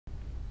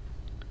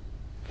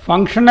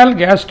Functional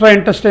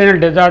gastrointestinal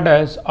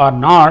disorders are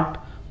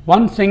not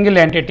one single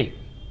entity.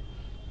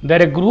 They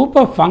are a group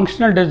of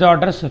functional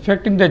disorders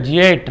affecting the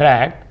GI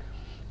tract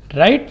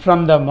right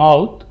from the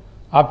mouth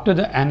up to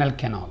the anal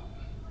canal.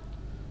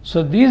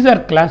 So, these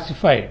are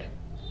classified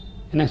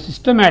in a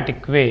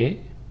systematic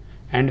way,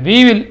 and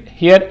we will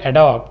here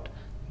adopt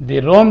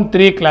the Rome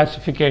 3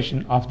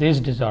 classification of these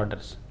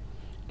disorders.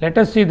 Let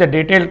us see the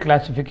detailed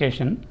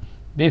classification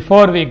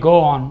before we go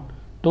on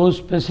to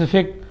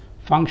specific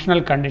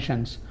functional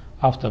conditions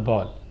of the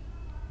bowel.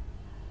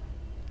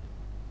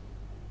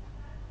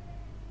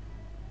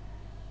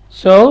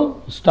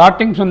 So,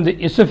 starting from the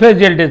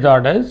esophageal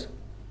disorders,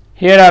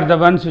 here are the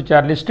ones which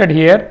are listed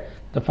here,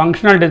 the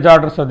functional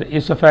disorders of the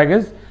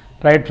esophagus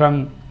right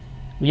from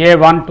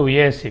A1 to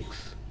A6.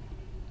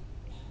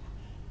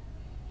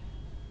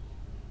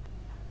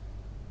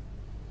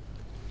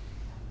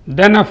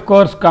 Then of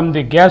course come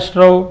the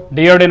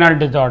gastroduodenal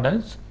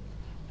disorders.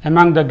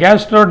 Among the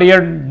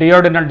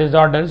gastroduodenal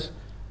disorders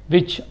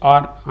which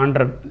are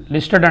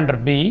listed under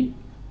B,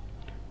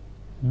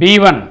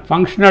 B1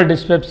 functional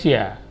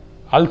dyspepsia,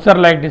 ulcer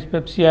like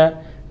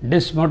dyspepsia,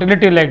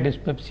 dysmotility like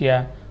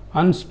dyspepsia,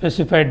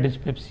 unspecified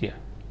dyspepsia.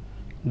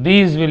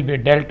 These will be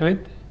dealt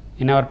with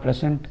in our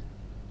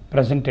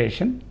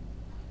presentation.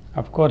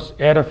 Of course,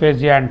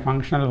 aerophagia and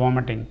functional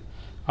vomiting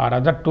are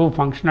other two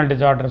functional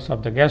disorders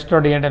of the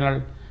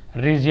gastroduodenal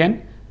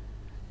region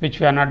which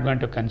we are not going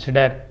to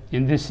consider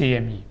in this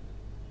CME.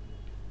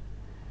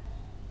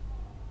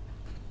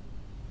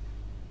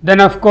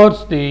 Then of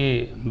course,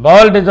 the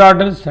bowel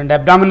disorders and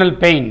abdominal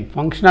pain,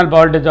 functional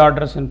bowel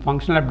disorders and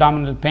functional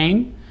abdominal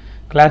pain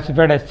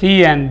classified as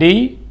C and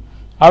D.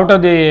 Out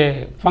of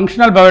the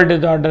functional bowel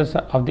disorders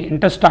of the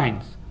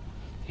intestines,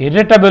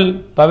 irritable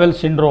bowel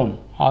syndrome,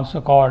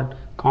 also called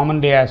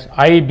commonly as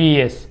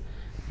IBS,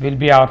 will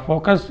be our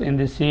focus in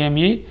the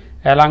CME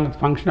along with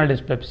functional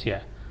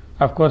dyspepsia.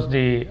 Of course,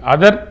 the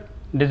other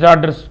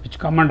disorders which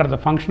come under the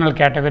functional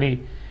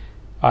category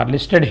are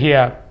listed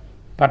here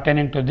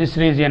pertaining to this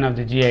region of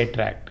the GI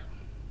tract.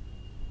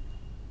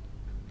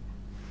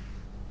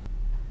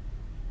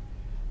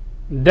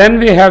 Then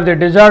we have the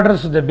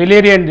disorders of the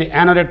biliary and the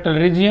anorectal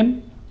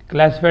region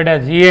classified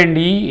as E and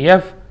E,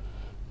 F,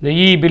 the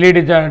E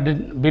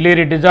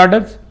biliary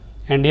disorders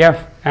and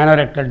F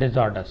anorectal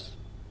disorders.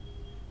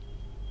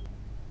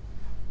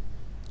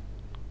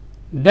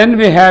 Then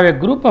we have a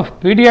group of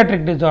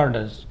pediatric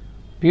disorders,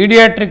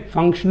 pediatric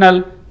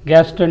functional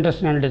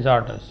gastrointestinal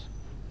disorders.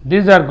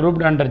 These are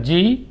grouped under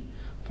G,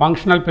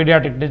 functional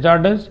pediatric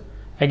disorders,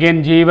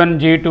 again G1,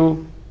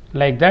 G2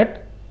 like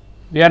that.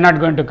 We are not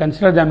going to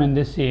consider them in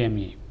this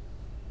CME.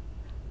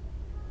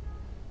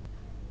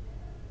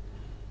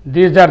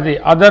 These are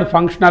the other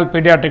functional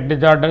pediatric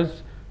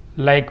disorders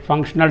like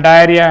functional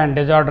diarrhea and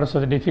disorders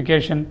of the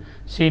defecation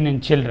seen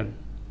in children.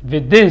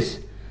 With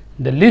this,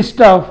 the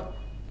list of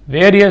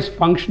various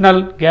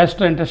functional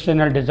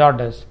gastrointestinal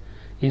disorders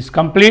is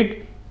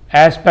complete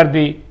as per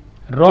the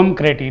Rome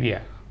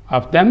criteria.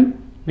 Of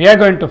them, we are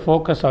going to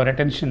focus our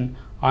attention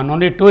on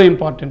only two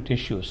important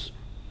issues.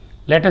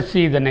 Let us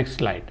see the next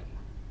slide.